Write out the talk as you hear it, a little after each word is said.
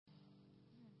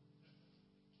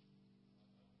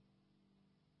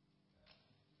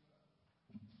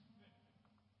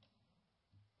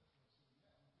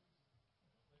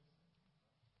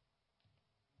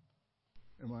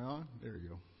Am I on? There you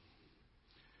go.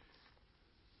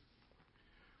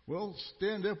 Well,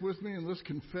 stand up with me and let's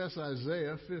confess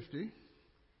Isaiah 50.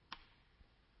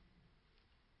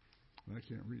 I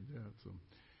can't read that. So,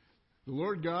 the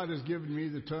Lord God has given me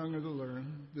the tongue of the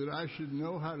learned, that I should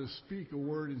know how to speak a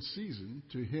word in season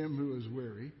to him who is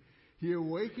weary. He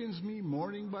awakens me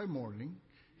morning by morning.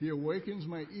 He awakens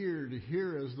my ear to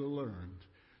hear as the learned.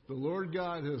 The Lord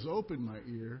God has opened my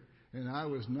ear, and I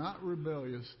was not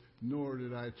rebellious, nor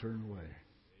did I turn away.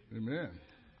 Amen.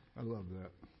 I love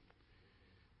that.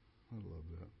 I love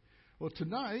that. Well,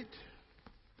 tonight,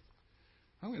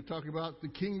 I'm going to talk about the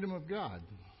kingdom of God.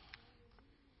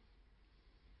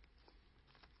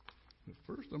 But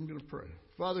first, I'm going to pray.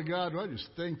 Father God, I just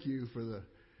thank you for the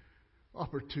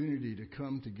opportunity to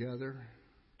come together,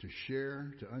 to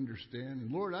share, to understand.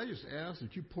 And Lord, I just ask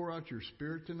that you pour out your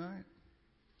Spirit tonight,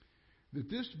 that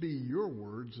this be your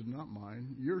words and not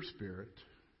mine, your Spirit.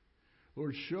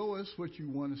 Lord, show us what you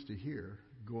want us to hear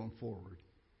going forward.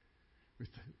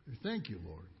 We thank you,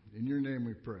 Lord. In your name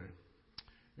we pray.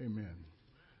 Amen.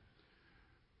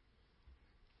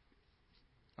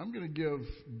 I'm going to give,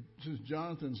 since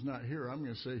Jonathan's not here, I'm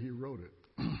going to say he wrote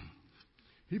it.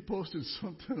 He posted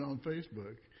something on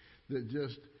Facebook that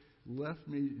just left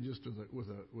me just with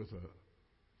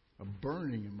a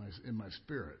burning in my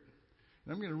spirit.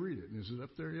 And I'm going to read it. Is it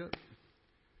up there yet?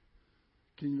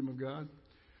 Kingdom of God.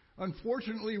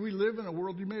 Unfortunately, we live in a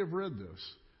world, you may have read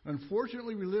this.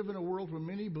 Unfortunately, we live in a world where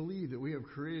many believe that we have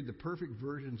created the perfect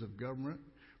versions of government,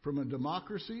 from a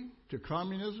democracy to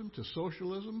communism to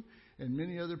socialism and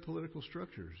many other political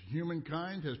structures.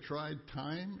 Humankind has tried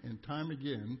time and time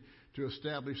again to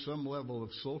establish some level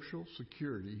of social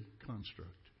security construct.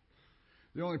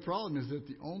 The only problem is that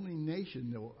the only nation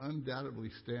that will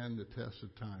undoubtedly stand the test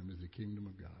of time is the kingdom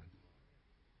of God.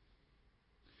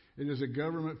 It is a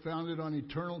government founded on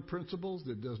eternal principles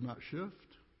that does not shift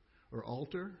or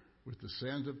alter with the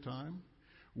sands of time.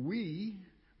 We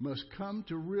must come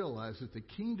to realize that the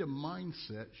kingdom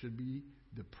mindset should be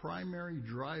the primary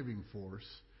driving force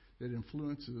that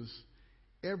influences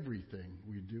everything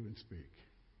we do and speak.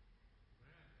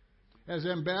 As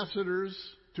ambassadors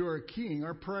to our King,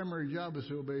 our primary job is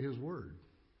to obey his word,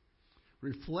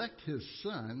 reflect his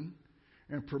Son,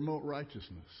 and promote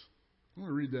righteousness. I'm going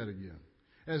to read that again.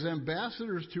 As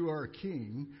ambassadors to our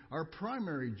King, our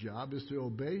primary job is to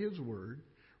obey his word,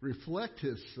 reflect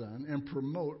his Son, and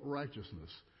promote righteousness.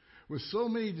 With so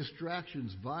many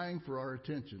distractions vying for our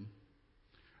attention,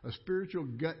 a spiritual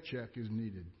gut check is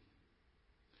needed.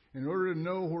 In order to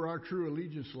know where our true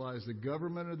allegiance lies, the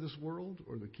government of this world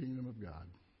or the kingdom of God.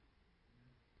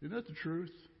 Isn't that the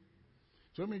truth?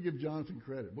 So let me give Jonathan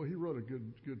credit. Boy, he wrote a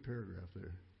good paragraph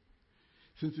there.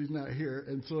 Since he's not here.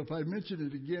 And so if I mention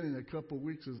it again in a couple of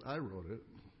weeks as I wrote it.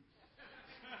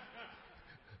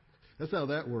 That's how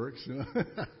that works. You know?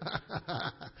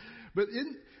 But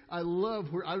I love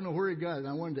where, I don't know where he got it. And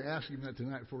I wanted to ask him that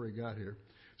tonight before he got here.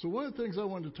 So one of the things I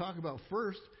wanted to talk about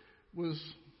first was,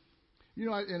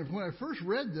 and when I first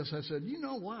read this, I said,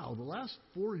 wow, the last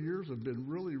 4 years have been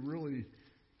really, really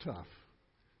tough.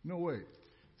 No, wait.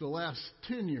 The last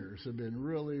 10 years have been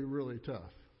really, really tough.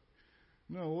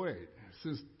 No, wait.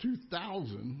 Since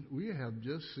 2000, we have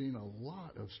just seen a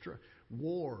lot of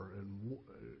war and,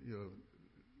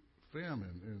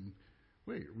 famine. And,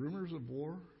 wait, rumors of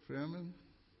war, famine?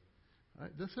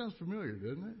 That sounds familiar,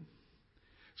 doesn't it?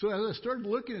 So as I started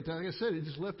looking at that, like I said, it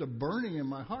just left a burning in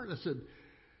my heart. I said,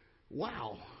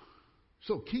 wow.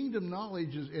 So kingdom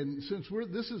knowledge is, and since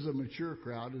this is a mature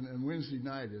crowd, and Wednesday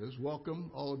night is,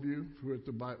 welcome all of you who are at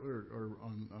the Bible or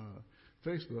on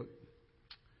Facebook.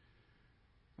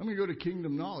 I'm going to go to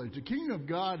kingdom knowledge. The kingdom of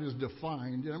God is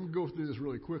defined, and I'm going to go through this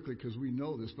really quickly because we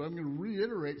know this, but I'm going to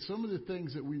reiterate some of the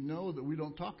things that we know that we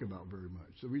don't talk about very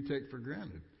much, that we take for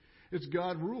granted. It's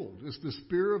God ruled. It's the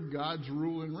spirit of God's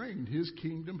rule and reign, his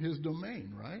kingdom, his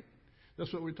domain, right?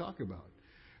 That's what we talk about.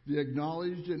 The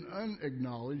acknowledged and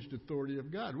unacknowledged authority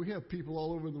of God. We have people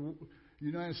all over the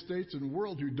United States and the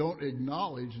world who don't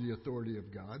acknowledge the authority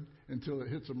of God until it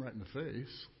hits them right in the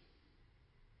face.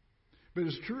 But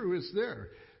it's true, it's there.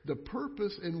 The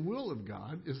purpose and will of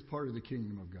God is part of the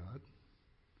kingdom of God.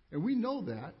 And we know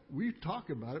that. We talk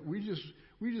about it. We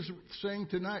just sang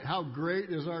tonight, how great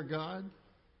is our God.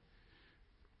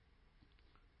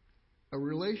 A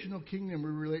relational kingdom, we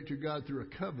relate to God through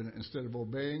a covenant instead of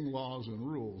obeying laws and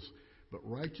rules, but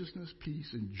righteousness, peace,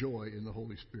 and joy in the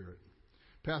Holy Spirit.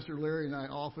 Pastor Larry and I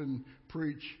often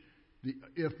preach the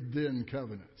if-then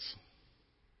covenants.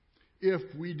 If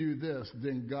we do this,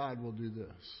 then God will do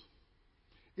this.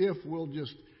 If we'll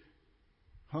just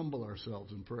humble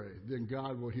ourselves and pray, then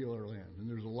God will heal our land. And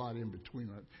there's a lot in between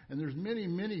that. And there's many,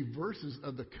 many verses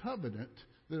of the covenant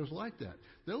that is like that.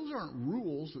 Those aren't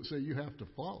rules that say you have to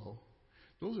follow.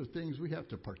 Those are things we have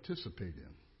to participate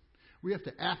in. We have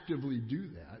to actively do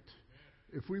that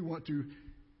if we want to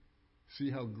see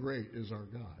how great is our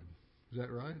God. Is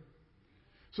that right?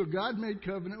 So God made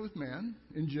covenant with man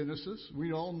in Genesis.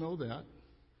 We all know that.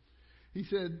 He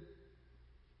said,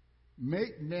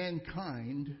 make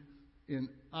mankind in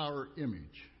our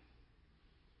image.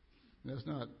 That's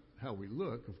not how we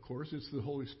look, of course. It's the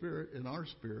Holy Spirit in our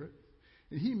spirit.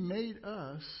 And He made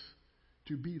us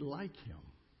to be like Him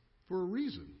for a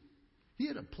reason. He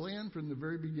had a plan from the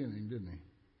very beginning, didn't He?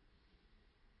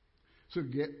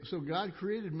 So God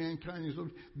created mankind.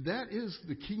 That is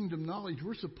the kingdom knowledge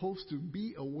we're supposed to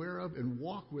be aware of and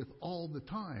walk with all the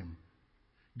time.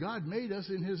 God made us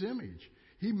in His image.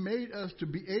 He made us to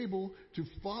be able to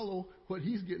follow what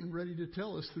He's getting ready to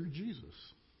tell us through Jesus.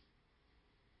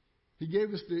 He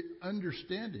gave us the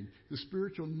understanding, the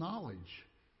spiritual knowledge.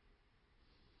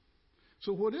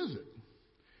 So what is it?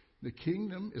 The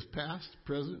kingdom is past,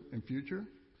 present, and future.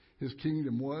 His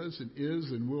kingdom was and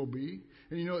is and will be.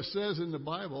 And you know, it says in the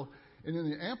Bible, and in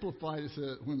the Amplified, it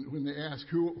says, when they ask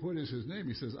what is His name,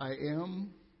 He says, I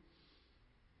am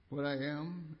what I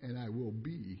am, and I will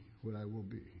be what I will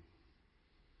be.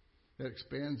 That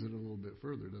expands it a little bit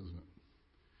further, doesn't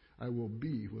it? I will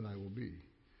be what I will be.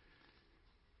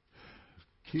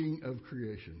 King of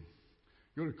creation.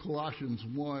 Go to Colossians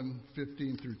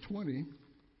 1:15 through 20.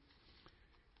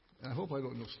 I hope I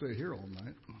don't stay here all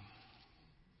night.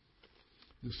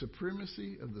 The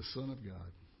supremacy of the Son of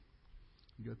God.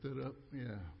 You got that up?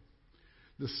 Yeah.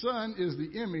 The Son is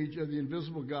the image of the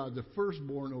invisible God, the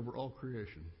firstborn over all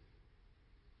creation.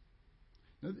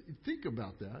 Now, think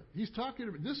about that.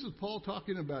 This is Paul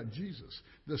talking about Jesus.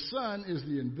 The Son is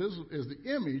the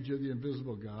image of the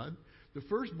invisible God, the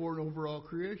firstborn over all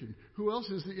creation. Who else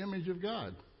is the image of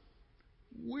God?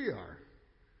 We are.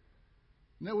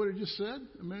 Isn't that what it just said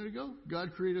a minute ago?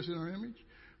 God created us in our image.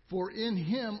 For in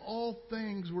Him all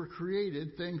things were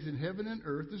created, things in heaven and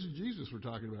earth. This is Jesus we're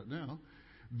talking about now.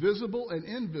 Visible and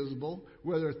invisible,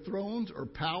 whether thrones or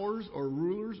powers or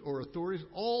rulers or authorities,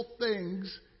 all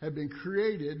things have been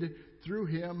created through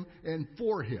Him and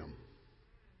for Him.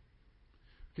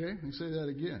 Okay, let me say that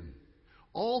again.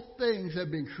 All things have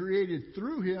been created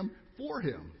through Him for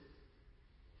Him.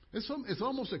 It's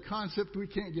almost a concept we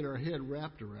can't get our head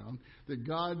wrapped around, that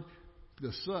God,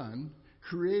 the Son,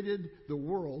 created the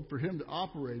world for Him to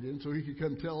operate in so He could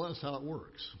come tell us how it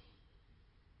works.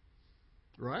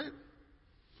 Right?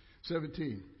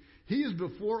 17. He is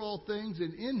before all things,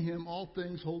 and in Him all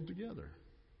things hold together.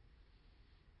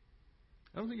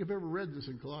 I don't think I've ever read this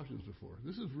in Colossians before.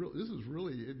 This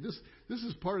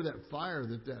is part of that fire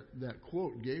that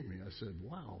quote gave me. I said,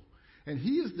 wow. And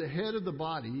He is the head of the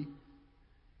body,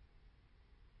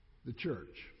 the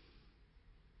church.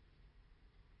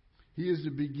 He is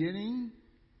the beginning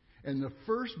and the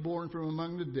firstborn from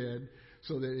among the dead,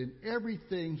 so that in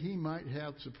everything He might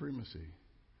have supremacy.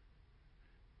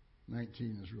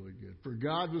 19 is really good. For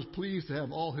God was pleased to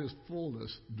have all His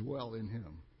fullness dwell in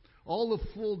Him. All the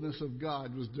fullness of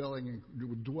God was dwelling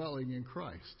in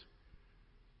Christ.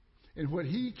 And what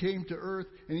He came to earth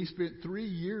and He spent 3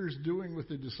 years doing with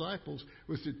the disciples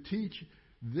was to teach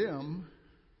them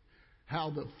how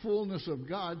the fullness of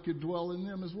God could dwell in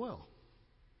them as well.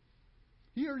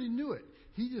 He already knew it.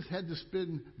 He just had to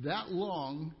spend that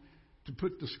long to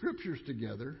put the scriptures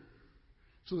together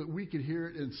so that we could hear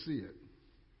it and see it.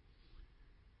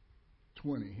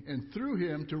 20. And through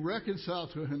Him to reconcile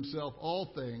to Himself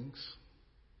all things,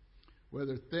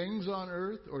 whether things on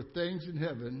earth or things in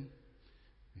heaven.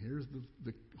 Here's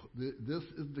this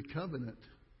is the covenant,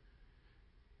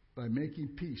 by making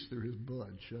peace through His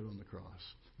blood shed on the cross.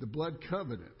 The blood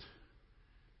covenant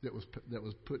that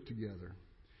was put together.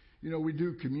 You know, we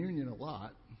do communion a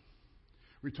lot.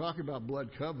 We talk about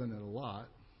blood covenant a lot.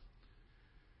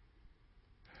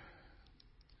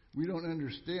 We don't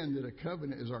understand that a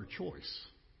covenant is our choice.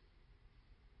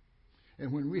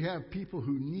 And when we have people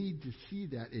who need to see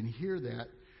that and hear that,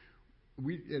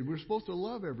 we're supposed to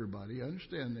love everybody. I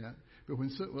understand that. But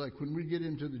when we get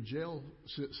into the jail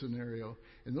scenario,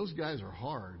 and those guys are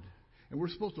hard, and we're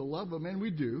supposed to love them, and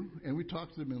we do, and we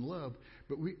talk to them in love.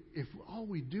 But if all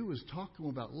we do is talk to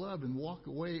them about love and walk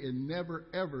away and never,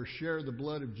 ever share the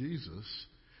blood of Jesus,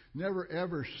 never,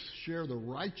 ever share the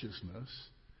righteousness,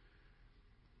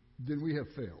 then we have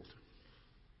failed.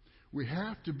 We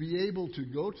have to be able to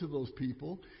go to those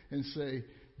people and say,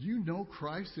 do you know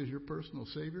Christ as your personal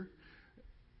Savior?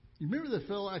 You remember the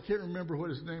fellow, I can't remember what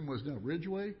his name was now,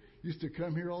 Ridgway, used to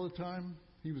come here all the time?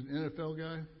 He was an NFL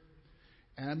guy.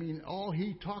 I mean, all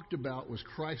he talked about was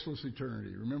Christless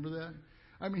eternity. Remember that?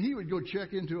 I mean, he would go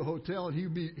check into a hotel and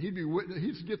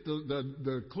he'd get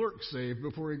the clerk saved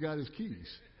before he got his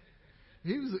keys.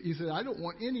 He said, I don't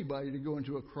want anybody to go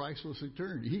into a Christless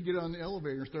eternity. He'd get on the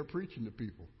elevator and start preaching to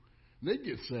people. They'd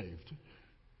get saved.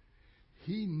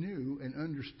 He knew and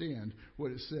understand what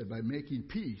it said by making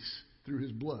peace through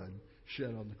his blood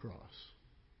shed on the cross.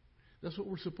 That's what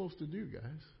we're supposed to do,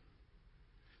 guys.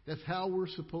 That's how we're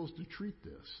supposed to treat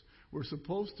this. We're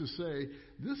supposed to say,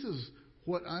 this is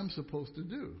what I'm supposed to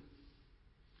do.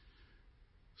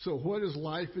 So what is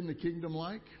life in the kingdom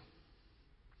like?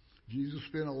 Jesus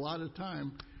spent a lot of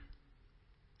time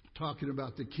talking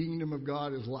about the kingdom of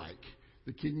God is like.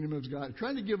 The kingdom of God.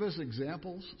 Trying to give us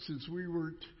examples since we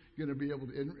weren't going to be able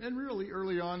to. And really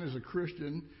early on as a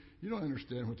Christian, you don't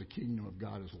understand what the kingdom of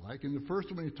God is like. And the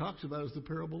first one he talks about is the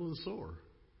parable of the sower.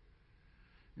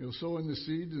 You know, sowing the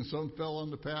seeds, and some fell on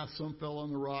the path, some fell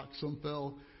on the rocks, some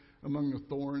fell among the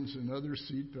thorns, and other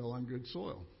seed fell on good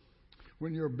soil.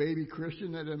 When you're a baby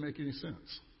Christian, that doesn't make any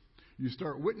sense. You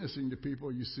start witnessing to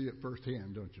people, you see it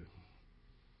firsthand, don't you?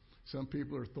 Some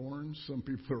people are thorns, some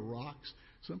people are rocks,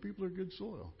 some people are good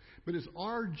soil. But it's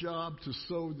our job to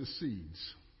sow the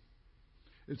seeds.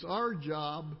 It's our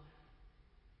job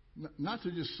not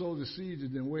to just sow the seeds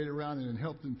and then wait around and then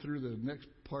help them through the next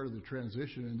part of the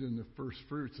transition and then the first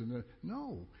fruits.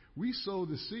 No, we sow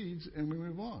the seeds and we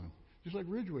move on, just like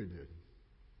Ridgeway did.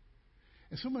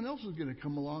 And someone else is going to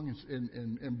come along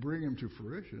and bring them to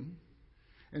fruition.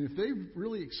 And if they've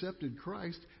really accepted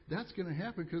Christ, that's going to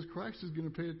happen because Christ is going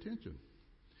to pay attention.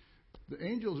 The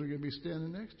angels are going to be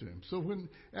standing next to him. So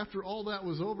after all that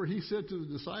was over, he said to the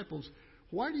disciples,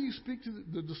 why do you speak to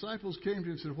the disciples came to him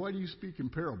and said, why do you speak in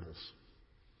parables?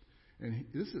 And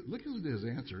look at his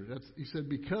answer. He said,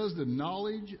 because the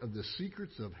knowledge of the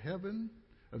secrets of heaven,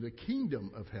 of the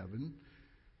kingdom of heaven,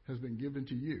 has been given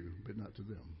to you, but not to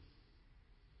them.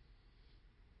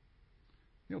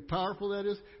 You know how powerful that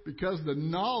is? Because the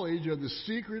knowledge of the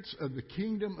secrets of the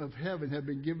kingdom of heaven have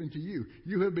been given to you.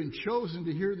 You have been chosen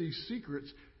to hear these secrets.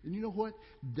 And you know what?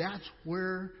 That's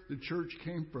where the church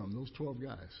came from, those 12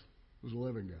 guys, those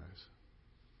 11 guys.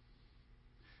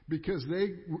 Because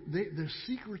their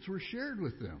secrets were shared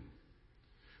with them.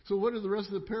 So what is the rest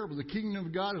of the parable? The kingdom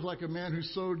of God is like a man who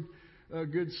sowed a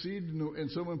good seed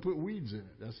and someone put weeds in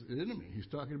it. That's the enemy. He's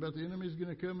talking about the enemy is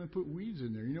going to come and put weeds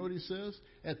in there. You know what he says?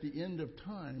 At the end of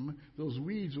time, those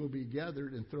weeds will be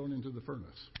gathered and thrown into the furnace.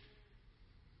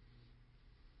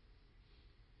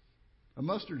 A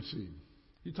mustard seed.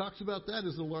 He talks about that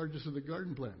as the largest of the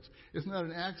garden plants. It's not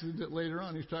an accident that later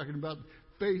on he's talking about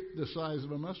faith the size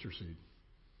of a mustard seed.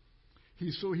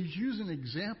 He's using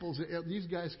examples that these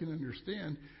guys can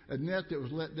understand. A net that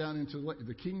was let down into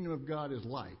the kingdom of God is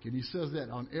like. And he says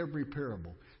that on every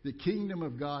parable. The kingdom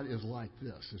of God is like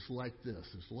this. It's like this.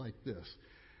 It's like this.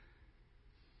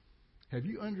 Have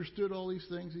you understood all these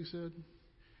things, he said?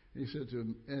 And he said to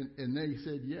him, and they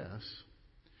said yes.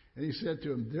 And he said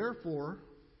to him, therefore,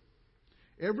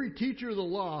 every teacher of the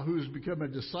law who has become a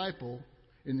disciple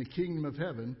in the kingdom of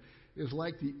heaven is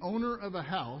like the owner of a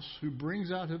house who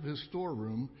brings out of his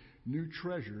storeroom new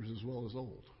treasures as well as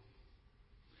old.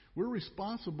 We're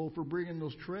responsible for bringing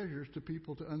those treasures to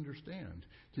people to understand,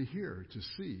 to hear, to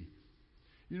see.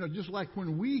 You know, just like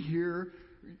when we hear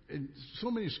in so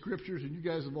many scriptures, and you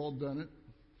guys have all done it,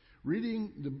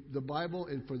 reading the Bible,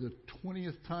 and for the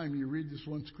 20th time you read this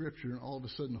one scripture, and all of a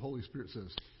sudden the Holy Spirit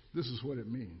says, this is what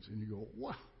it means. And you go,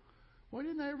 wow, why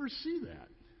didn't I ever see that?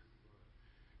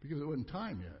 Because it wasn't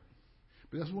time yet.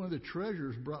 But that's one of the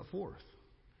treasures brought forth.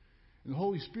 And the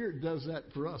Holy Spirit does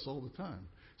that for us all the time.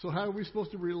 So how are we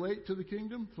supposed to relate to the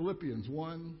kingdom? Philippians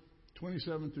 1,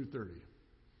 27 through 30.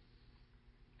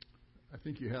 I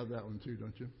think you have that one too,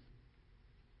 don't you?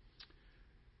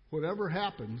 Whatever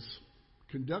happens,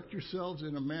 conduct yourselves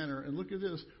in a manner, and look at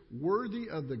this, worthy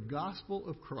of the gospel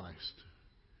of Christ,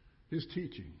 his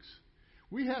teachings.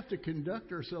 We have to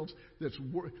conduct ourselves.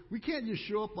 We can't just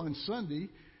show up on Sunday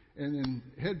and then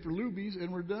head for Luby's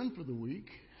and we're done for the week.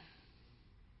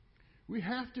 We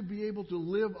have to be able to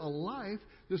live a life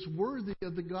that's worthy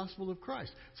of the gospel of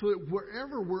Christ. So that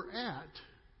wherever we're at,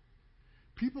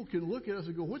 people can look at us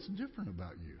and go, what's different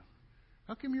about you?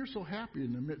 How come you're so happy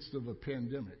in the midst of a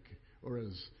pandemic? Or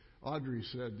as Audrey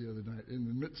said the other night, in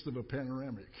the midst of a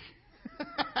panoramic.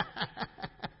 I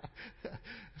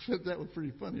said that was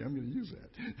pretty funny. I'm going to use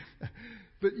that.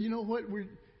 But you know what?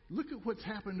 Look at what's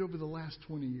happened over the last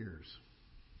 20 years.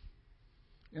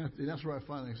 And that's where I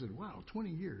finally said, wow, 20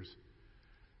 years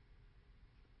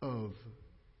of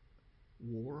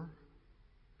war,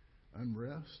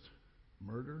 unrest,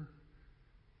 murder,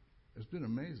 It's been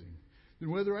amazing.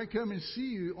 Then whether I come and see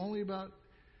you only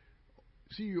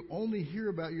hear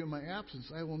about you in my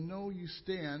absence, I will know you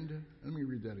stand. Let me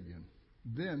read that again.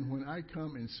 Then when I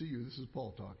come and see you, this is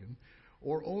Paul talking,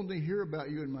 or only hear about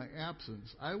you in my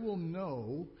absence, I will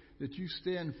know that you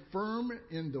stand firm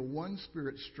in the one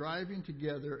Spirit, striving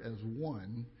together as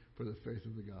one for the faith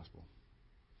of the gospel.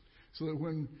 So that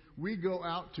when we go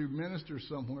out to minister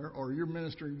somewhere, or you're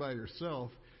ministering by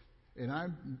yourself, and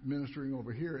I'm ministering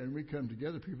over here, and we come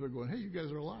together, people are going, hey, you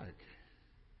guys are alike.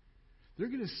 They're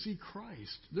going to see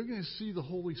Christ. They're going to see the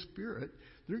Holy Spirit.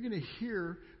 They're going to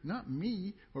hear not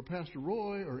me or Pastor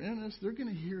Roy or Ennis. They're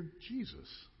going to hear Jesus.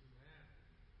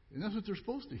 And that's what they're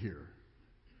supposed to hear.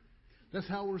 That's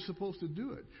how we're supposed to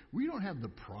do it. We don't have the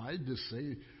pride to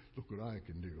say, look what I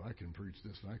can do. I can preach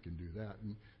this and I can do that.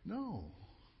 And no.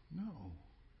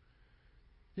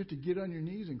 You have to get on your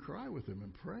knees and cry with them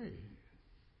and pray.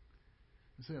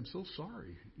 And say, I'm so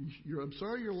sorry. I'm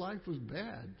sorry your life was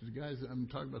bad. The guys, I'm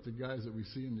talking about the guys that we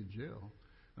see in the jail.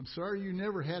 I'm sorry you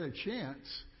never had a chance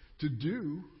to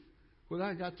do what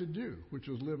I got to do, which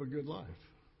was live a good life.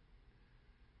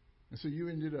 And so you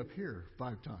ended up here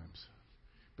 5 times.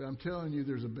 But I'm telling you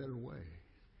there's a better way.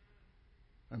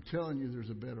 I'm telling you there's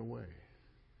a better way.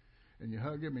 And you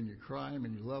hug him and you cry him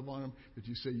and you love on him, but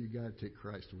you say you got to take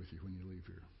Christ with you when you leave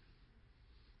here.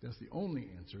 That's the only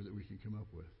answer that we can come up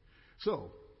with.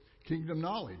 So, kingdom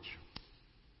knowledge.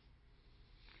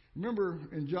 Remember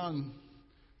in John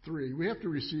 3, we have to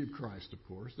receive Christ, of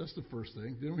course. That's the first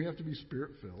thing. Then we have to be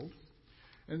Spirit-filled.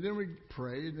 And then we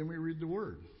pray, and then we read the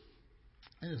Word.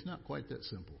 And it's not quite that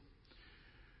simple.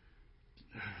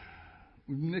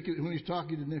 When he's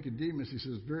talking to Nicodemus, he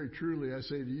says, very truly I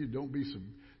say to you,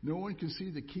 no one can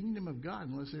see the kingdom of God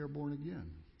unless they are born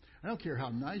again. I don't care how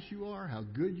nice you are, how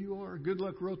good you are.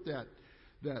 Goodluck wrote that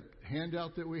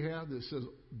handout that we have that says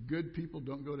good people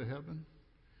don't go to heaven.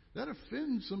 That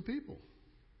offends some people.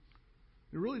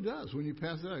 It really does when you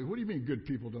pass it out. What do you mean good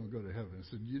people don't go to heaven? I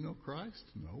said, do you know Christ?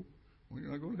 No. Well,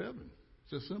 you're not going to heaven.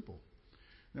 It's just simple.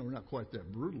 Now, we're not quite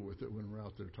that brutal with it when we're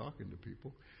out there talking to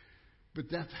people. But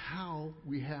that's how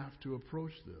we have to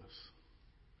approach this.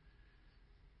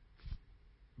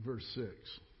 Verse 6.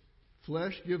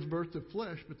 Flesh gives birth to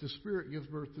flesh, but the Spirit gives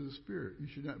birth to the Spirit. You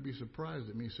should not be surprised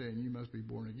at me saying you must be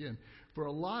born again. For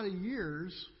a lot of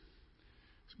years,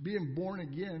 being born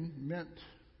again meant,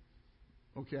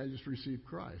 okay, I just received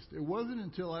Christ. It wasn't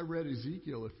until I read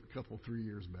Ezekiel a 3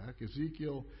 years back,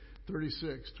 Ezekiel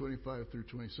 36, 25 through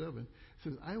 27, it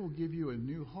says, I will give you a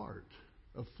new heart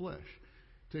of flesh.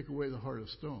 Take away the heart of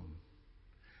stone.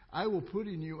 I will put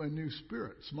in you a new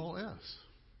spirit, small s.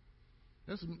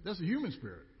 That's a human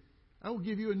spirit. I will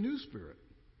give you a new spirit.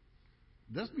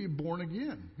 That's being born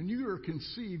again. When you are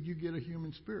conceived, you get a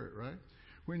human spirit, right?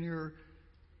 When you're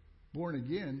born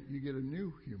again, you get a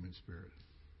new human spirit.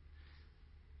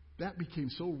 That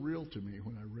became so real to me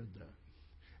when I read that.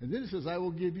 And then it says, I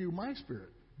will give you my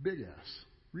spirit, big S.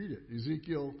 Read it,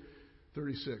 Ezekiel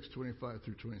 36, 25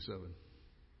 through 27.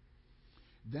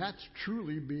 That's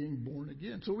truly being born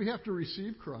again. So we have to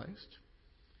receive Christ.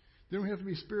 Then we have to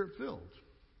be Spirit-filled.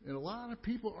 And a lot of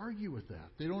people argue with that.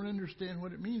 They don't understand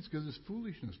what it means because it's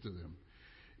foolishness to them.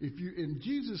 And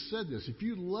Jesus said this, if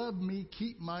you love me,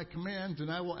 keep my commands,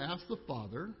 and I will ask the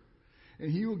Father,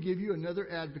 and he will give you another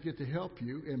advocate to help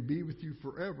you and be with you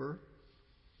forever,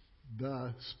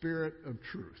 the Spirit of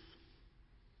truth.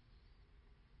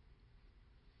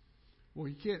 Well,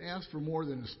 you can't ask for more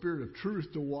than a Spirit of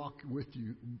truth to walk with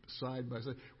you side by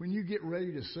side. When you get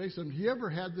ready to say something, have you ever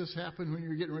had this happen when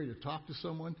you're getting ready to talk to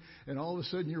someone and all of a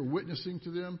sudden you're witnessing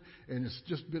to them and it's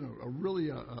just been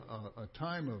a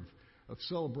time of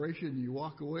celebration and you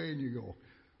walk away and you go,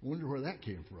 I wonder where that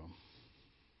came from.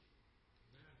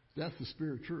 That's the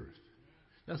Spirit of truth.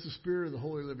 That's the Spirit of the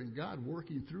Holy Living God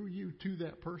working through you to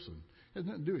that person. It has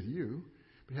nothing to do with you,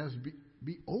 but it has to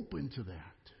be open to that.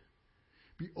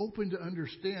 Be open to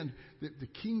understand that the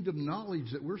kingdom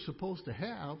knowledge that we're supposed to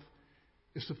have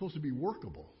is supposed to be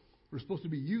workable. We're supposed to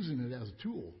be using it as a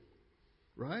tool,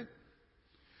 right?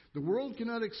 The world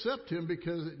cannot accept him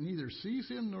because it neither sees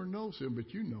him nor knows him,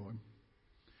 but you know him.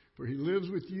 For he lives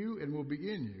with you and will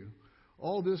be in you.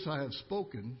 All this I have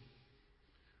spoken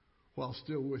while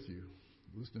still with you.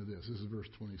 Listen to this. This is verse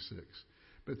 26.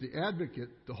 But the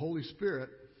advocate, the Holy Spirit,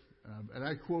 and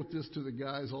I quote this to the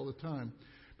guys all the time,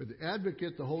 but the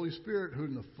advocate, the Holy Spirit,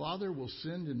 whom the Father will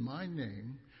send in my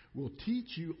name, will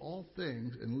teach you all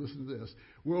things, and listen to this,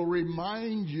 will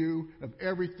remind you of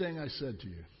everything I said to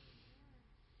you.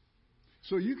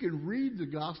 So you can read the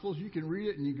Gospels, you can read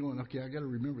it, and you're going, okay, I got to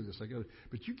remember this.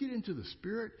 But you get into the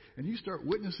Spirit, and you start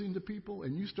witnessing to people,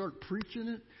 and you start preaching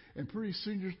it, and pretty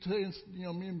soon you're saying,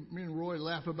 me and Roy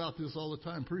laugh about this all the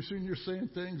time. Pretty soon you're saying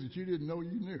things that you didn't know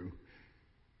you knew.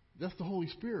 That's the Holy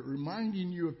Spirit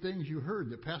reminding you of things you heard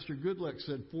that Pastor Goodluck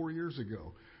said 4 years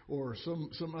ago, or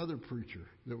some other preacher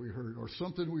that we heard, or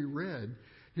something we read.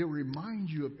 He'll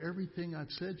remind you of everything I've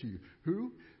said to you.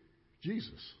 Who?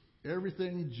 Jesus.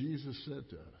 Everything Jesus said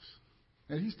to us.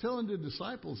 And he's telling the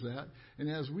disciples that, and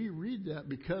as we read that,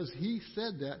 because he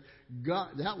said that,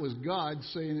 that was God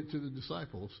saying it to the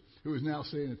disciples, who is now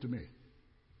saying it to me.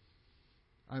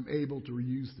 I'm able to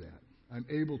use that. I'm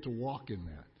able to walk in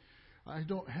that. I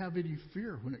don't have any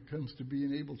fear when it comes to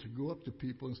being able to go up to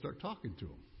people and start talking to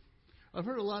them. I've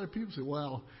heard a lot of people say,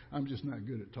 well, I'm just not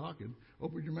good at talking.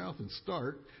 Open your mouth and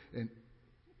start, and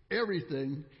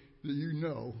everything that you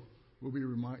know you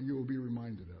will be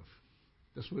reminded of.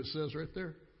 That's what it says right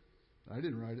there. I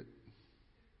didn't write it.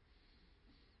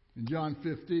 In John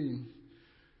 15,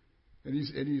 and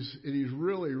he's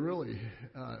really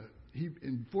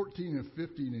in 14 and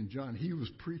 15 in John, he was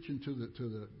preaching to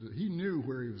the he knew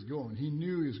where he was going. He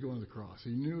knew he was going to the cross.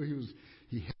 He knew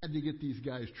he had to get these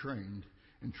guys trained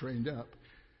and trained up,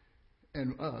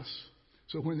 and us.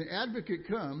 So when the advocate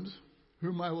comes,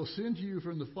 whom I will send to you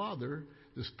from the Father,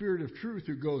 the Spirit of truth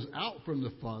who goes out from the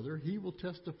Father, he will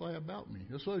testify about me.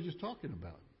 That's what I was just talking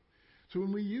about. So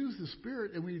when we use the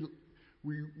Spirit and we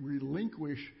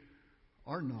relinquish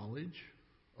our knowledge,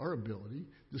 our ability,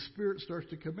 the Spirit starts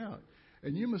to come out.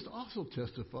 And you must also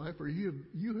testify, for you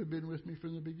have been with me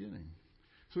from the beginning.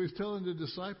 So he's telling the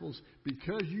disciples,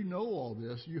 because you know all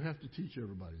this, you have to teach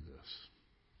everybody this.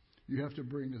 You have to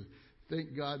bring this.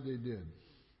 Thank God they did.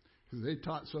 Because they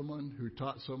taught someone who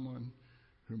taught someone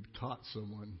who taught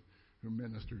someone who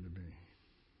ministered to me.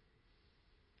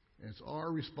 And it's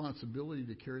our responsibility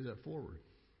to carry that forward,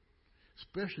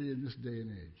 especially in this day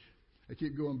and age. I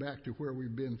keep going back to where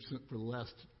we've been for the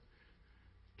last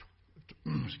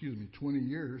 20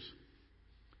 years.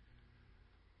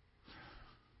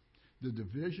 The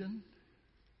division,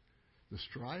 the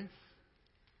strife,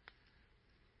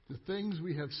 the things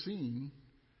we have seen,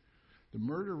 the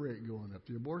murder rate going up,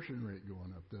 the abortion rate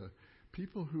going up, the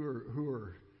people who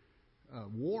are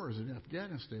wars in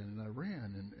Afghanistan and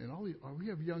Iran, and all we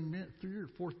have young men, 3,000 or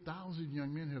 4,000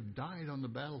 young men have died on the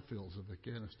battlefields of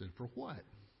Afghanistan. For what?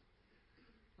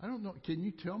 I don't know. Can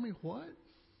you tell me what?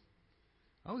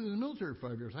 I was in the military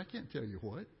 5 years. I can't tell you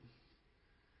what.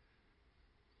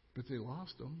 But they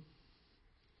lost them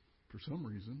for some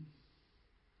reason.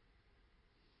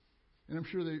 And I'm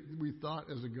sure we thought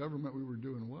as a government we were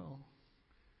doing well.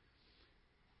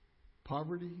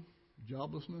 Poverty,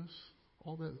 joblessness,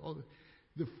 all that.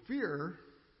 The fear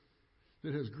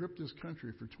that has gripped this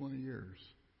country for 20 years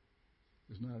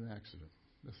is not an accident.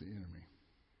 That's the enemy.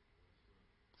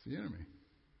 It's the enemy.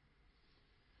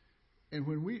 And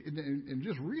and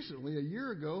just recently, a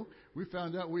year ago, we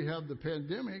found out we have the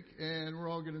pandemic and we're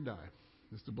all going to die.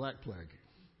 It's the Black Plague.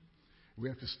 We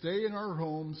have to stay in our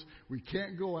homes. We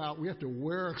can't go out. We have to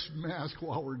wear a mask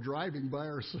while we're driving by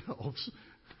ourselves.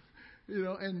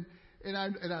 And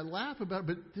I laugh about it,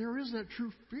 but there is that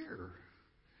true fear.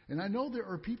 And I know there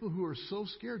are people who are so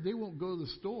scared they won't go to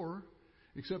the store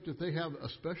except if they have a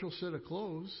special set of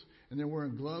clothes and they're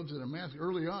wearing gloves and a mask.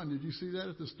 Early on, did you see that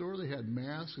at the store? They had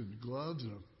masks and gloves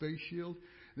and a face shield.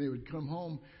 And they would come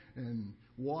home and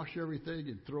wash everything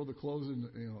and throw the clothes in,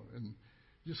 and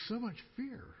just so much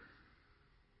fear.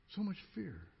 So much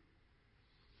fear.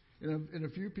 And a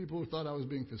few people thought I was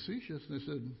being facetious, and they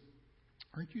said,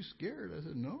 "Aren't you scared?" I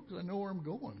said, "No, because I know where I'm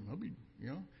going. I'll be,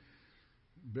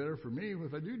 better for me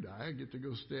if I do die. I get to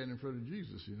go stand in front of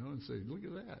Jesus, and say, look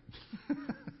at that.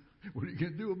 What are you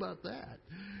going to do about that?"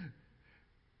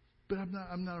 But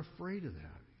I'm not afraid of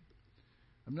that.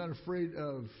 I'm not afraid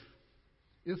of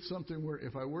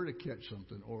if I were to catch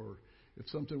something, or if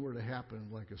something were to happen,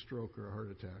 like a stroke or a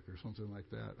heart attack or something like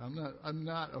that. I'm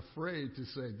not afraid to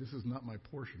say, this is not my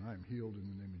portion. I am healed in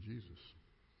the name of Jesus.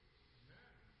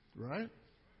 Right?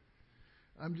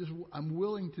 I'm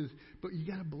willing to, but you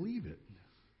got to believe it.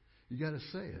 You got to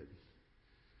say it.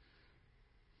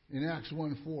 In Acts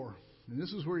 1:4, and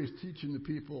this is where he's teaching the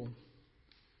people,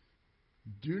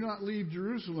 do not leave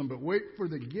Jerusalem, but wait for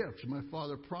the gift my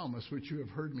Father promised, which you have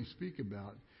heard me speak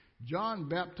about. John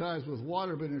baptized with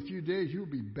water, but in a few days you will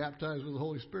be baptized with the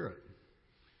Holy Spirit.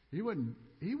 He wasn't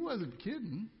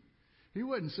kidding. He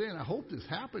wasn't saying, I hope this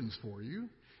happens for you.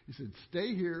 He said,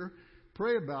 stay here,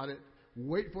 pray about it,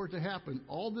 wait for it to happen.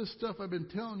 All this stuff I've been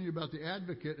telling you about the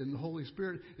advocate and the Holy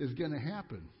Spirit is going to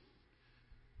happen.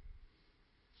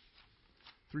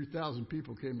 3,000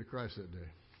 people came to Christ that day.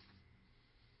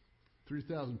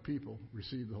 3,000 people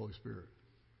received the Holy Spirit.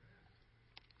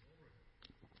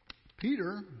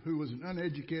 Peter, who was an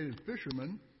uneducated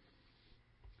fisherman,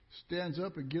 stands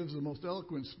up and gives the most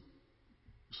eloquent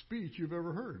speech you've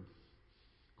ever heard,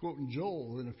 quoting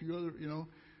Joel and a few other,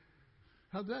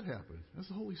 How'd that happen? That's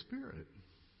the Holy Spirit.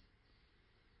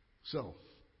 So,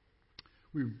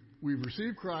 we've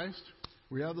received Christ.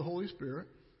 We have the Holy Spirit.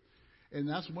 And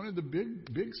that's one of the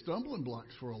big stumbling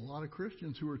blocks for a lot of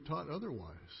Christians who are taught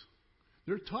otherwise.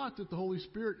 They're taught that the Holy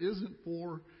Spirit isn't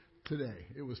for today.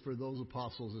 It was for those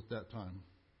apostles at that time.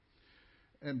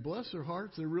 And bless their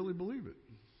hearts, they really believe it.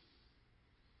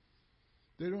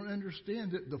 They don't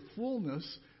understand that the fullness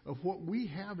of what we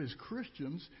have as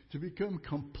Christians to become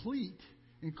complete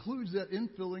includes that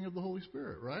infilling of the Holy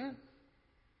Spirit, right?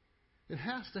 It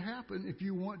has to happen if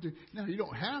you want to. Now, you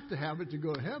don't have to have it to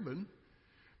go to heaven,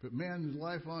 but man,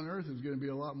 life on earth is going to be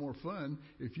a lot more fun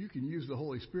if you can use the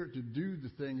Holy Spirit to do the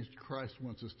things Christ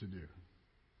wants us to do.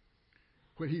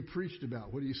 What He preached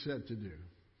about, what He said to do.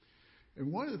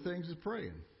 And one of the things is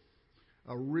praying.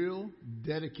 A real,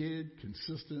 dedicated,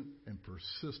 consistent, and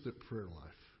persistent prayer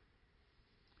life.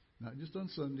 Not just on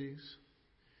Sundays,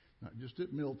 not just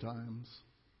at meal times.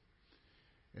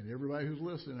 And everybody who's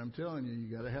listening, I'm telling you,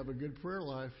 you got to have a good prayer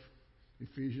life.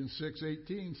 Ephesians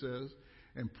 6:18 says,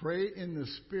 and pray in the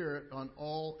Spirit on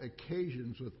all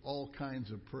occasions with all kinds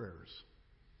of prayers.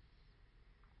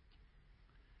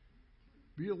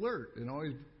 Be alert and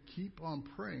always keep on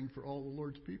praying for all the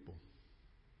Lord's people.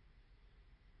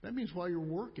 That means while you're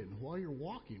working, while you're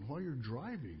walking, while you're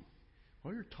driving,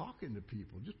 while you're talking to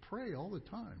people. Just pray all the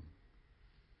time.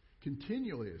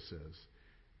 Continually, it says,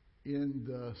 in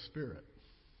the Spirit.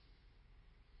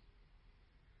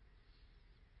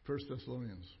 1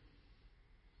 Thessalonians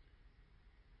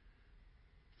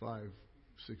 5:16.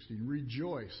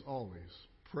 Rejoice always.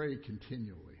 Pray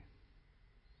continually.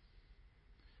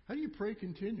 How do you pray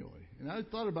continually? And I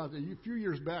thought about that. A few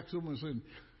years back, someone said,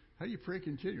 how do you pray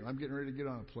continually? I'm getting ready to get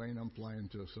on a plane. I'm flying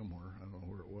to somewhere. I don't know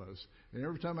where it was. And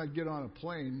every time I'd get on a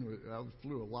plane, I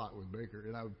flew a lot with Baker,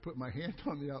 and I would put my hand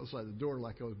on the outside of the door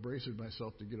like I was bracing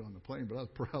myself to get on the plane, but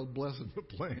I was blessing the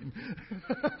plane.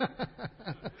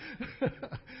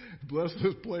 Bless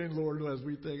this plane, Lord, as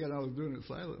we think, and I was doing it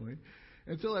silently.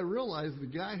 Until I realized the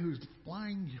guy who's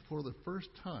flying for the first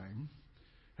time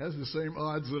has the same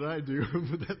odds that I do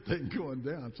with that thing going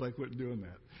down, so I quit doing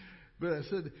that. But I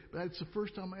said, that's the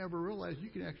first time I ever realized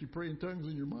you can actually pray in tongues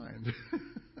in your mind.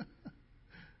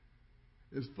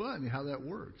 It's funny how that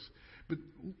works. But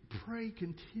pray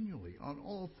continually on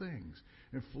all things.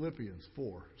 In Philippians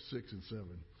 4:6 and 7.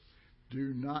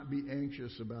 Do not be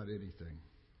anxious about anything.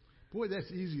 Boy,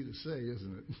 that's easy to say,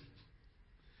 isn't it?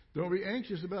 Don't be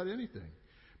anxious about anything.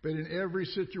 But in every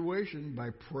situation, by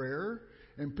prayer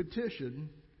and petition,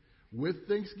 with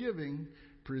thanksgiving,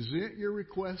 present your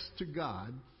requests to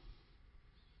God.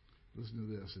 Listen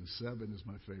to this, and 7 is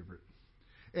my favorite.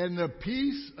 And the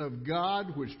peace of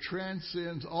God, which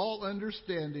transcends all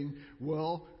understanding,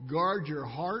 will guard your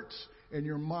hearts and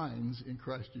your minds in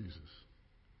Christ Jesus.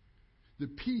 The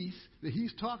peace that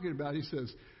he's talking about, he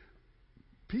says,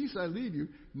 peace I leave you,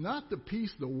 not the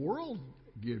peace the world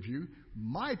gives you,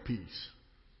 my peace.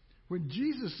 When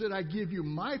Jesus said, I give you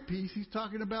my peace, he's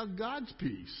talking about God's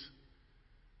peace.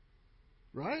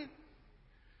 Right?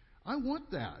 I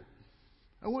want that.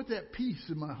 I want that peace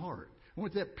in my heart. I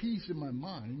want that peace in my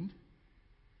mind.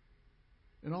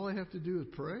 And all I have to do is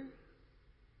pray.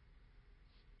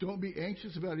 Don't be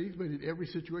anxious about anything, but in every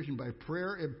situation, by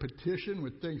prayer and petition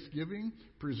with thanksgiving,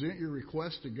 present your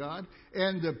requests to God.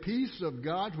 And the peace of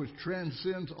God, which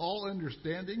transcends all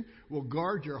understanding, will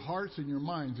guard your hearts and your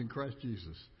minds in Christ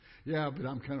Jesus. Yeah, but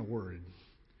I'm kind of worried.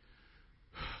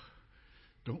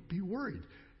 Don't be worried.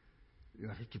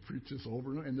 I have to preach this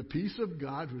over and over. And the peace of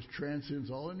God, which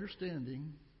transcends all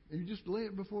understanding, and you just lay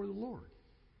it before the Lord.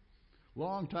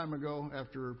 Long time ago,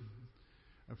 after,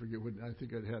 I forget what, I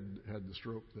think I'd had the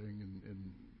stroke thing,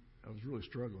 and I was really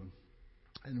struggling.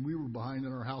 And we were behind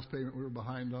on our house payment. We were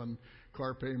behind on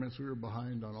car payments. We were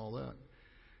behind on all that.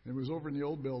 And it was over in the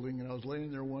old building, and I was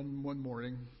laying there one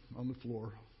morning on the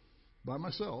floor by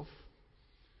myself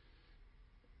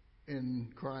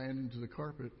and crying into the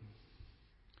carpet.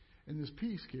 And this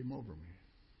peace came over me.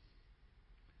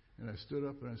 And I stood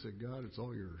up and I said, God, it's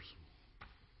all yours.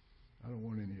 I don't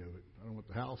want any of it. I don't want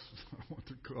the house. I don't want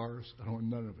the cars. I don't want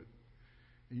none of it.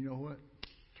 And you know what?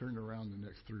 Turned around the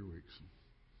next 3 weeks.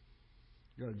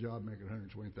 Got a job making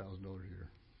 $120,000 a year.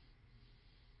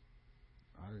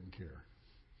 I didn't care.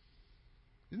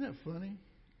 Isn't that funny?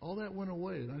 All that went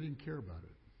away and I didn't care about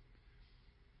it.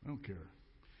 I don't care.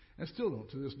 I still don't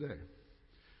to this day.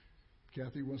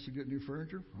 Kathy wants to get new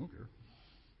furniture. I don't care.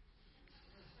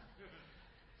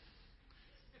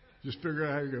 Just figure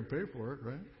out how you're going to pay for it,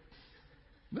 right?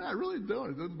 No, I really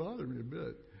don't. It doesn't bother me a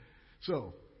bit.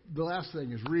 So, the last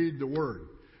thing is read the Word.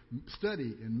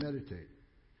 Study and meditate.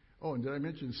 Oh, and did I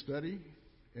mention study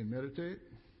and meditate?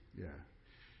 Yeah.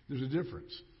 There's a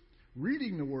difference.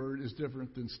 Reading the Word is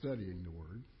different than studying the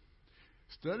Word.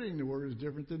 Studying the Word is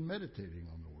different than meditating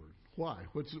on the Word. Why?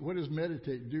 What does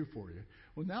meditate do for you?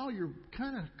 Well, now you're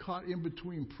kind of caught in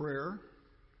between prayer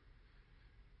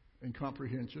and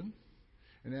comprehension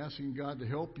and asking God to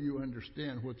help you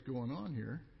understand what's going on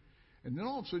here. And then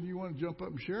all of a sudden you want to jump up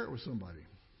and share it with somebody.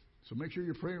 So make sure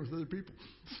you're praying with other people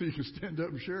so you can stand up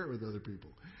and share it with other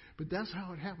people. But that's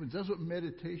how it happens. That's what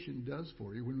meditation does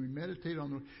for you. When we meditate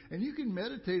on the... And you can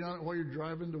meditate on it while you're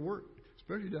driving to work,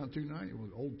 especially down 290. Well,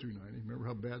 old 290. Remember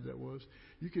how bad that was?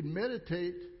 You can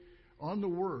meditate on the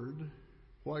Word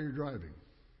while you're driving.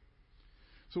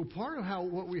 So part of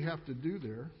what we have to do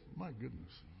there... My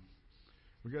goodness.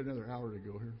 We got another hour to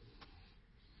go here.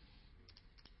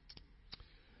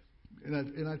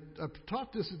 And I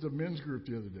taught this at the men's group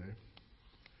the other day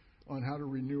on how to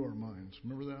renew our minds.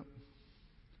 Remember that?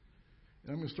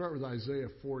 And I'm going to start with Isaiah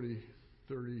 40,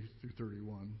 30 through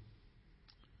 31.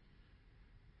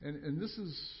 And this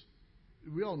is,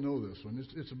 we all know this one.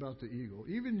 It's about the eagle.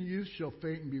 Even youth shall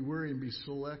faint and be weary and be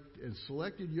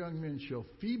selected young men shall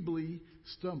feebly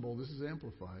stumble. This is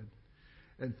amplified.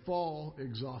 And fall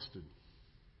exhausted.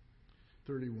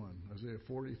 31. Isaiah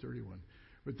 40, 31.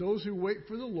 But those who wait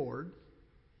for the Lord,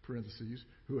 parentheses,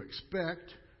 who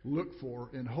expect, look for,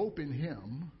 and hope in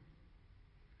Him,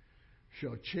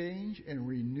 shall change and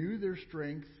renew their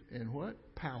strength and what?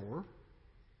 Power.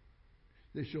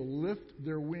 They shall lift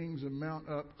their wings and mount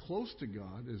up close to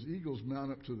God, as eagles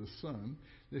mount up to the sun.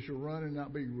 They shall run and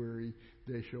not be weary.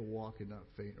 They shall walk and not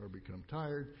faint or become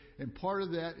tired. And part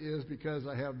of that is because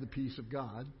I have the peace of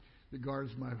God that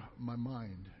guards my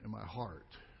mind and my heart.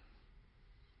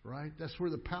 Right? That's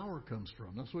where the power comes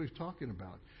from. That's what he's talking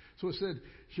about. So it said,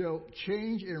 shall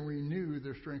change and renew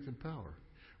their strength and power.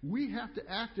 We have to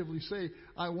actively say,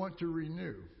 I want to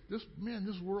renew. This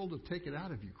world will take it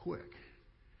out of you quick.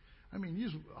 I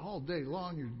mean, all day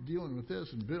long you're dealing with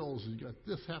this and bills, and you got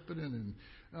this happening, and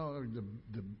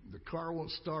the car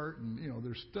won't start, and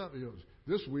there's stuff.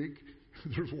 This week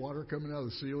there's water coming out of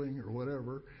the ceiling or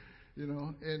whatever,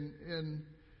 and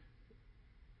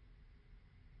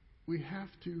we have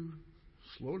to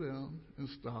slow down and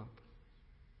stop,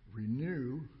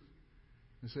 renew,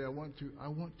 and say, I want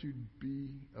to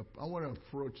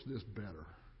approach this better.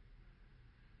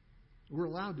 We're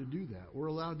allowed to do that. We're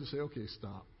allowed to say, okay,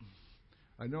 stop.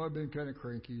 I know I've been kind of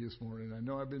cranky this morning. I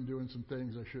know I've been doing some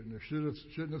things I shouldn't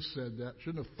have said that,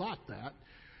 shouldn't have thought that.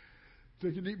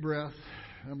 Take a deep breath.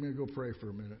 I'm going to go pray for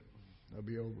a minute. I'll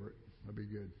be over it. I'll be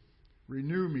good.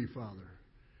 Renew me, Father.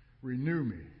 Renew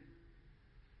me.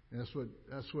 And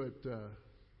that's what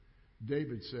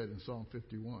David said in Psalm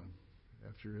 51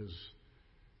 after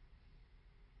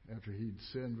he'd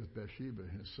sinned with Bathsheba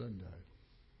and his son died.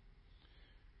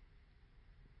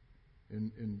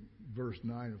 In verse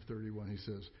 9 of 31, he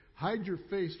says, hide your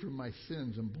face from my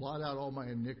sins and blot out all my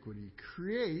iniquity.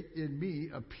 Create in me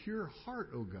a pure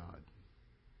heart, O God.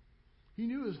 He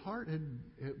knew his heart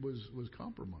was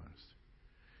compromised.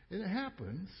 And it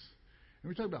happens. And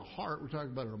we talk about heart, we're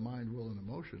talking about our mind, will, and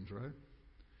emotions, right?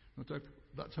 We're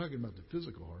not talking about the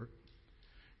physical heart.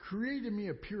 Create in me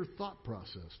a pure thought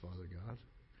process, Father God.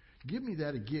 Give me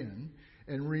that again.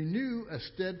 And renew a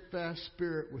steadfast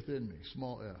spirit within me,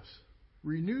 small s.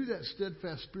 Renew that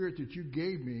steadfast spirit that you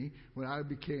gave me when I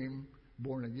became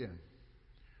born again.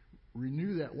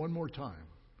 Renew that one more time.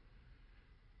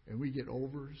 And we get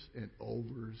overs and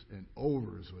overs and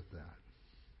overs with that.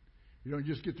 You don't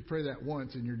just get to pray that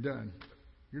once and you're done.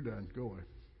 You're done. Go away.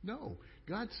 No.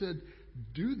 God said,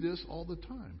 do this all the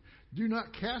time. Do not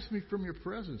cast me from your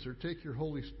presence or take your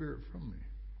Holy Spirit from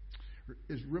me.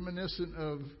 It's reminiscent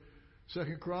of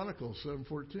 2 Chronicles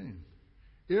 7:14.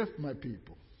 If my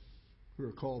people who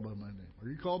are called by my name. Are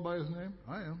you called by his name?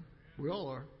 I am. We all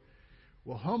are.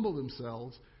 Will humble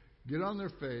themselves, get on their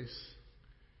face,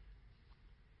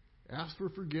 ask for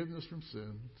forgiveness from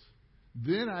sins.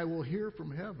 Then I will hear from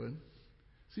heaven.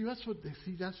 That's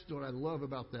what I love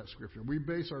about that scripture. We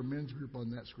base our men's group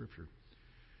on that scripture.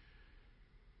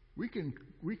 We can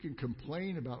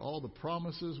complain about all the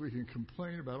promises. We can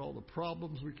complain about all the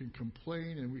problems. We can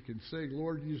complain and we can say,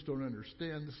 Lord, you just don't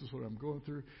understand. This is what I'm going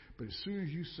through. But as soon as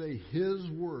you say his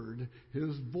word,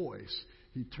 his voice,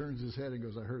 he turns his head and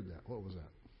goes, I heard that. What was that?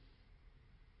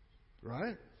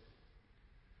 Right?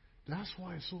 That's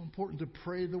why it's so important to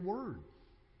pray the Word.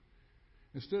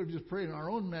 Instead of just praying our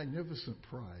own magnificent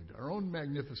pride, our own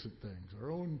magnificent things,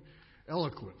 our own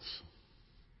eloquence.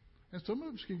 And some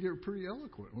of us can get pretty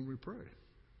eloquent when we pray.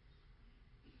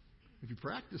 If you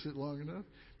practice it long enough,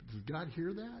 does God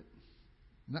hear that?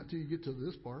 Not till you get to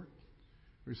this part,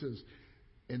 where He says,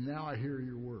 and now I hear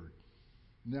your word.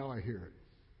 Now I hear it.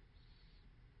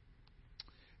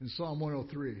 In Psalm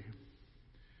 103,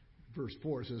 verse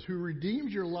 4, it says, who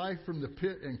redeems your life from the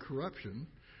pit and corruption,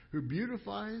 who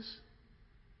beautifies,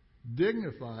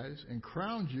 dignifies, and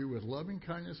crowns you with loving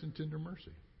kindness and tender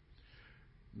mercy.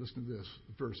 Listen to this,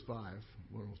 verse 5,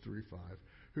 103:5.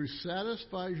 Who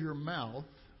satisfies your mouth,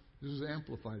 this is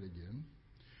amplified again,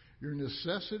 your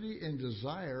necessity and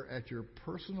desire at your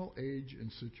personal age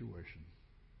and situation.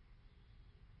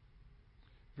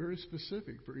 Very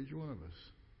specific for each one of us.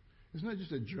 It's not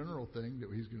just a general thing that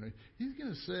He's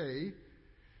going to say,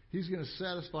 He's going to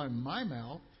satisfy my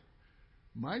mouth,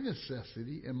 my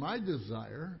necessity, and my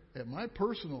desire at my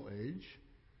personal age.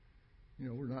 You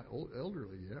know, we're not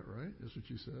elderly yet, right? That's what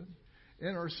you said.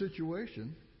 And our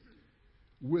situation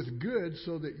with good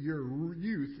so that your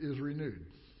youth is renewed.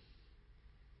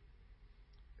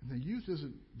 And the youth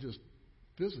isn't just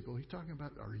physical. He's talking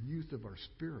about our youth of our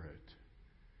spirit.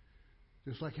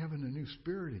 It's like having a new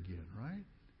spirit again, right?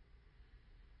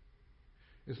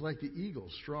 It's like the eagle,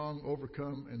 strong,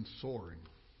 overcome, and soaring.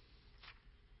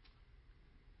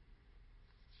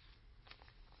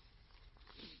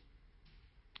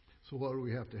 So what do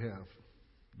we have to have?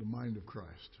 The mind of Christ.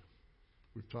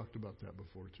 We've talked about that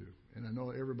before too. And I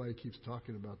know everybody keeps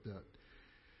talking about that.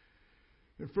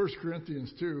 In 1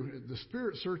 Corinthians 2, the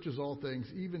Spirit searches all things,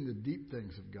 even the deep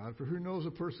things of God. For who knows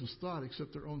a person's thought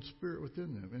except their own spirit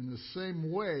within them? In the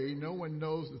same way, no one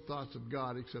knows the thoughts of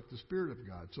God except the Spirit of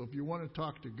God. So if you want to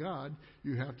talk to God,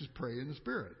 you have to pray in the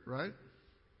Spirit, right?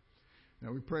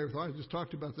 Now we pray with, I just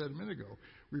talked about that a minute ago.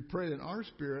 We pray in our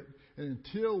spirit, and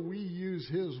until we use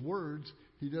His words,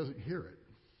 He doesn't hear it.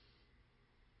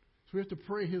 So we have to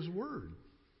pray His word.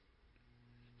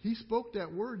 He spoke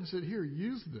that word and said, here,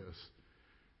 use this.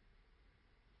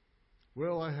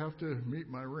 Well, I have to meet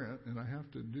my rent, and I have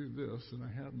to do this, and I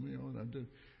have, and I did.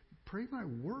 Pray my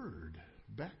word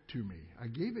back to me. I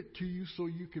gave it to you so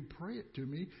you could pray it to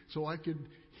me, so I could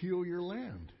heal your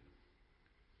land.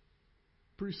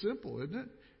 Pretty simple, isn't it?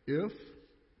 If,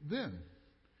 then.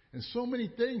 And so many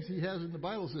things He has in the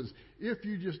Bible says, if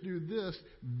you just do this,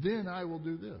 then I will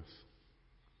do this.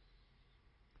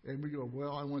 And we go,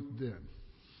 well, I want then.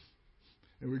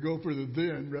 And we go for the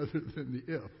then rather than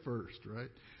the if first, right?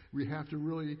 We have to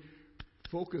really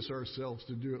focus ourselves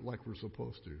to do it like we're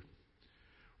supposed to.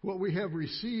 What we have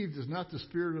received is not the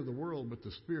spirit of the world, but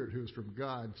the Spirit who is from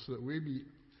God, so that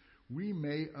we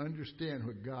may understand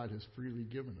what God has freely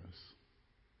given us.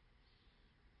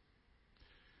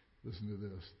 Listen to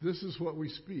this. This is what we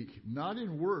speak, not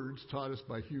in words taught us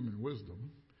by human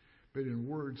wisdom, but in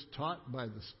words taught by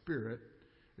the Spirit,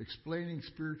 explaining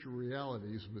spiritual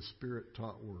realities with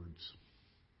Spirit-taught words.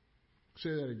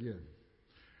 Say that again.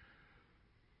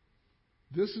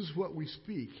 This is what we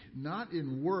speak, not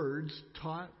in words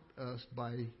taught us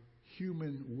by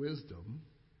human wisdom,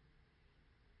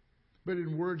 but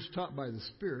in words taught by the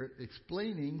Spirit,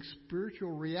 explaining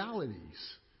spiritual realities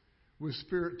with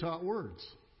Spirit-taught words.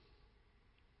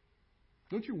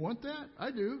 Don't you want that?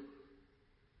 I do.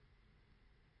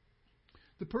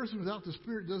 The person without the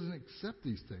Spirit doesn't accept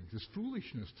these things. It's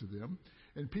foolishness to them,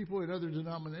 and people in other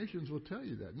denominations will tell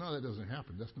you that. No, that doesn't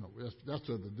happen. That's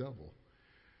of the devil.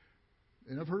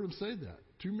 And I've heard them say that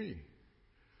to me.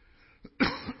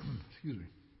 Excuse me.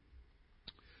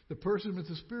 The person with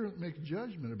the Spirit makes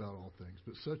judgment about all things,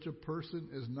 but such a person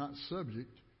is not subject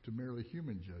to merely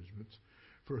human judgments.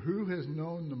 For who has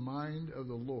known the mind of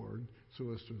the Lord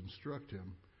so as to instruct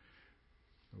him?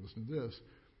 Now listen to this.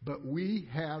 But we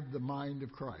have the mind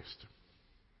of Christ.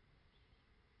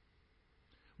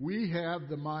 We have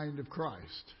the mind of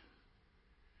Christ.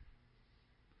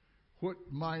 What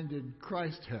mind did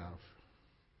Christ have?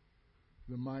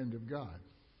 The mind of God.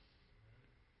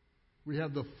 We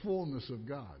have the fullness of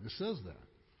God. It says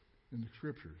that in the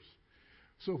Scriptures.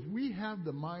 So if we have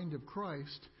the mind of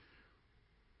Christ,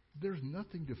 there's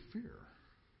nothing to fear,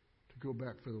 to go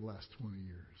back for the last 20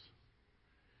 years.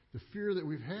 The fear that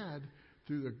we've had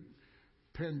through the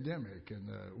pandemic and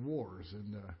the wars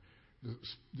and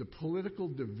the political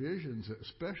divisions,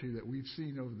 especially that we've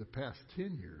seen over the past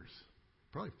 10 years,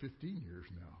 probably 15 years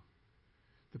now.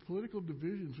 The political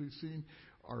divisions we've seen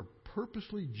are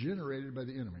purposely generated by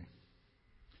the enemy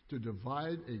to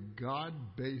divide a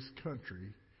God-based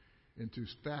country into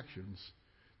factions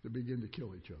that begin to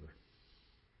kill each other.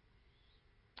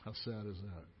 How sad is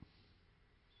that?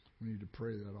 We need to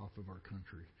pray that off of our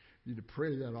country. We need to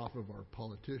pray that off of our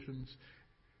politicians.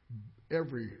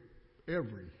 Every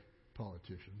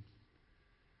politician.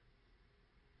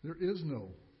 There is no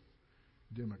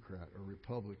Democrat or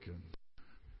Republican.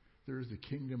 There is the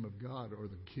kingdom of God or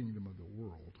the kingdom of the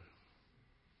world.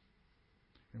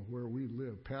 And where we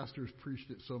live, pastors preached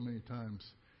it so many times.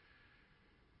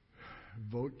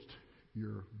 Vote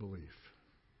your belief.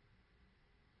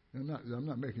 And I'm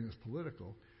not making this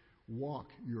political. Walk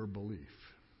your belief.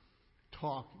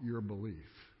 Talk your belief.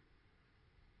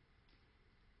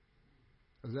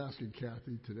 I was asking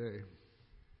Kathy today,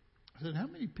 I said, how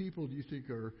many people do you think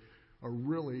are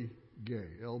really gay?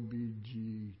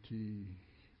 LBGT,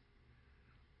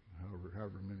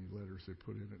 however many letters they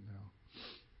put in it now.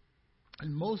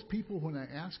 And most people, when I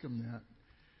ask them that,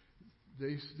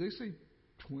 they say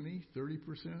 20, 30%.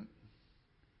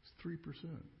 It's 3%,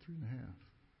 3.5%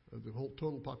 of the whole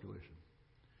total population.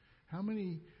 How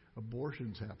many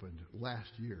abortions happened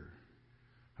last year?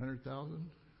 100,000?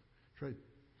 Try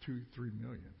 2-3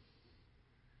 million.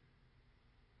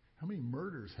 How many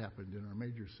murders happened in our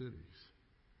major cities?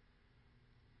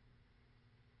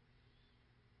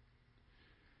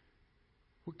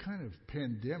 What kind of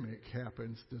pandemic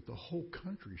happens that the whole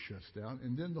country shuts down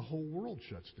and then the whole world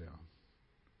shuts down?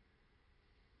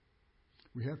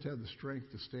 We have to have the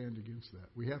strength to stand against that.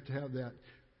 We have to have that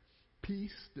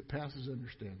peace that passes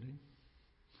understanding.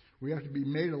 We have to be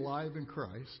made alive in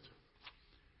Christ.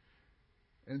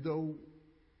 And though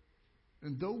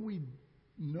we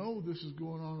know this is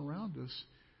going on around us,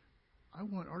 I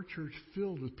want our church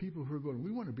filled with people who are going,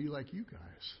 we want to be like you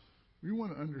guys. We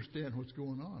want to understand what's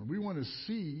going on. We want to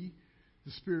see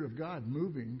the Spirit of God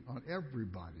moving on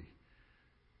everybody,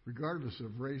 regardless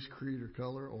of race, creed, or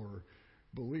color, or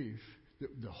belief.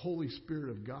 The Holy Spirit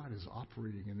of God is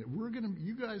operating in it.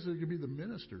 You guys are going to be the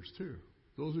ministers too.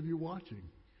 Those of you watching,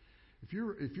 if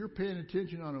you're paying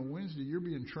attention on a Wednesday, you're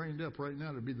being trained up right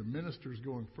now to be the ministers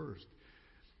going first.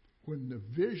 When the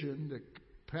vision that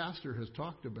Pastor has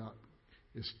talked about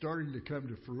is starting to come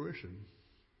to fruition,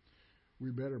 we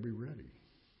better be ready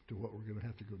to what we're going to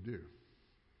have to go do.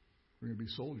 We're going to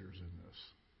be soldiers in this.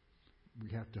 We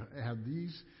have to have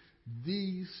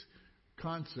these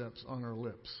concepts on our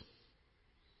lips.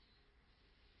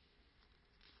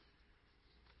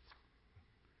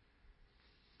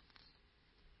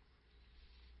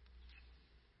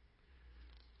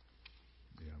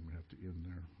 Yeah, I'm going to have to end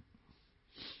there.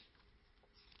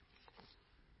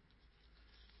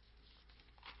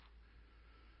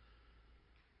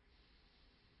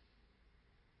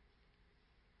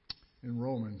 In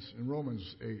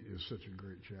Romans 8 is such a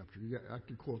great chapter. I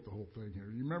could quote the whole thing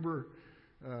here. You remember,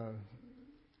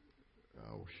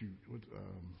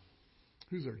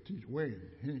 who's our teacher? Wayne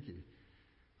Henke.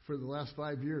 For the last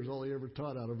 5 years, all he ever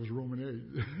taught out of was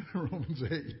Romans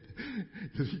 8.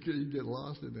 Because you get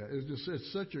lost in that.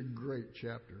 It's such a great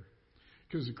chapter.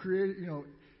 Because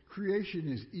creation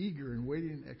is eager and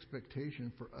waiting in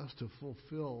expectation for us to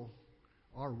fulfill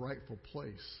our rightful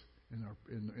place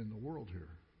in the world here.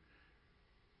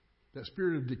 That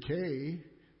spirit of decay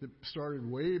that started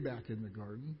way back in the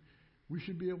garden, we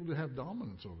should be able to have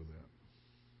dominance over that.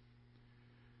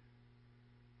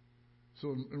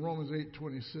 So in Romans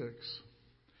 8:26,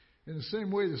 in the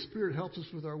same way the Spirit helps us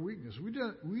with our weakness. We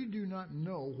do not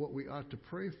know what we ought to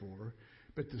pray for,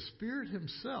 but the Spirit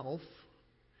Himself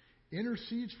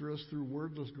intercedes for us through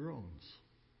wordless groans.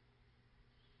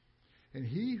 And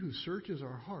He who searches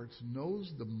our hearts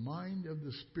knows the mind of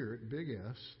the Spirit, big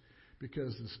S,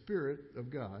 because the Spirit of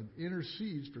God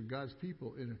intercedes for God's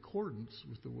people in accordance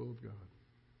with the will of God.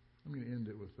 I'm going to end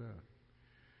it with that.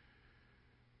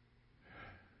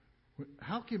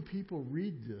 How can people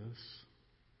read this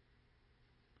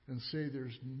and say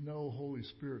there's no Holy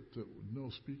Spirit,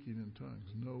 no speaking in tongues,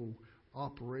 no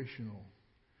operational,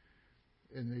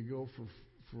 and they go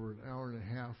for an hour and a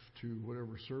half to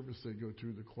whatever service they go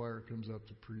to, the choir comes up,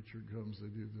 the preacher comes,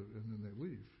 and then they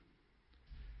leave.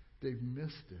 They've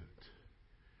missed it.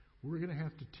 We're going to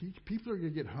have to teach. People are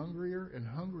going to get hungrier and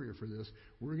hungrier for this.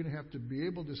 We're going to have to be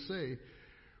able to say,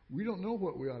 we don't know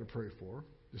what we ought to pray for.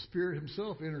 The Spirit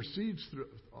Himself intercedes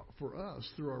for us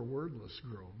through our wordless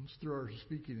groans, through our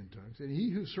speaking in tongues. And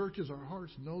He who searches our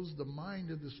hearts knows the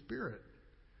mind of the Spirit,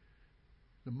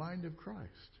 the mind of Christ.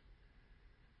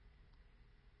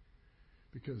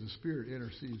 Because the Spirit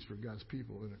intercedes for God's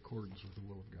people in accordance with the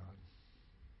will of God.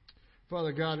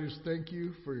 Father God, I just thank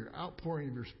You for Your outpouring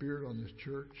of Your Spirit on this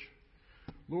church.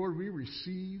 Lord, we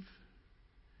receive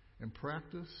and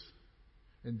practice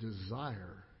and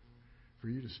desire for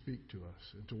You to speak to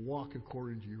us and to walk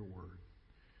according to Your word.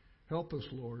 Help us,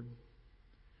 Lord.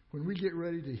 When we get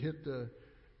ready to hit the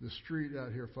street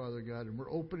out here, Father God, and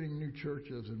we're opening new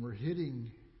churches and we're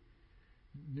hitting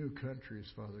new countries,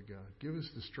 Father God, give us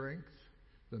the strength,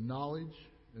 the knowledge,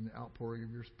 and the outpouring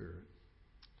of your Spirit.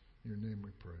 In your name we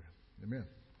pray. Amen.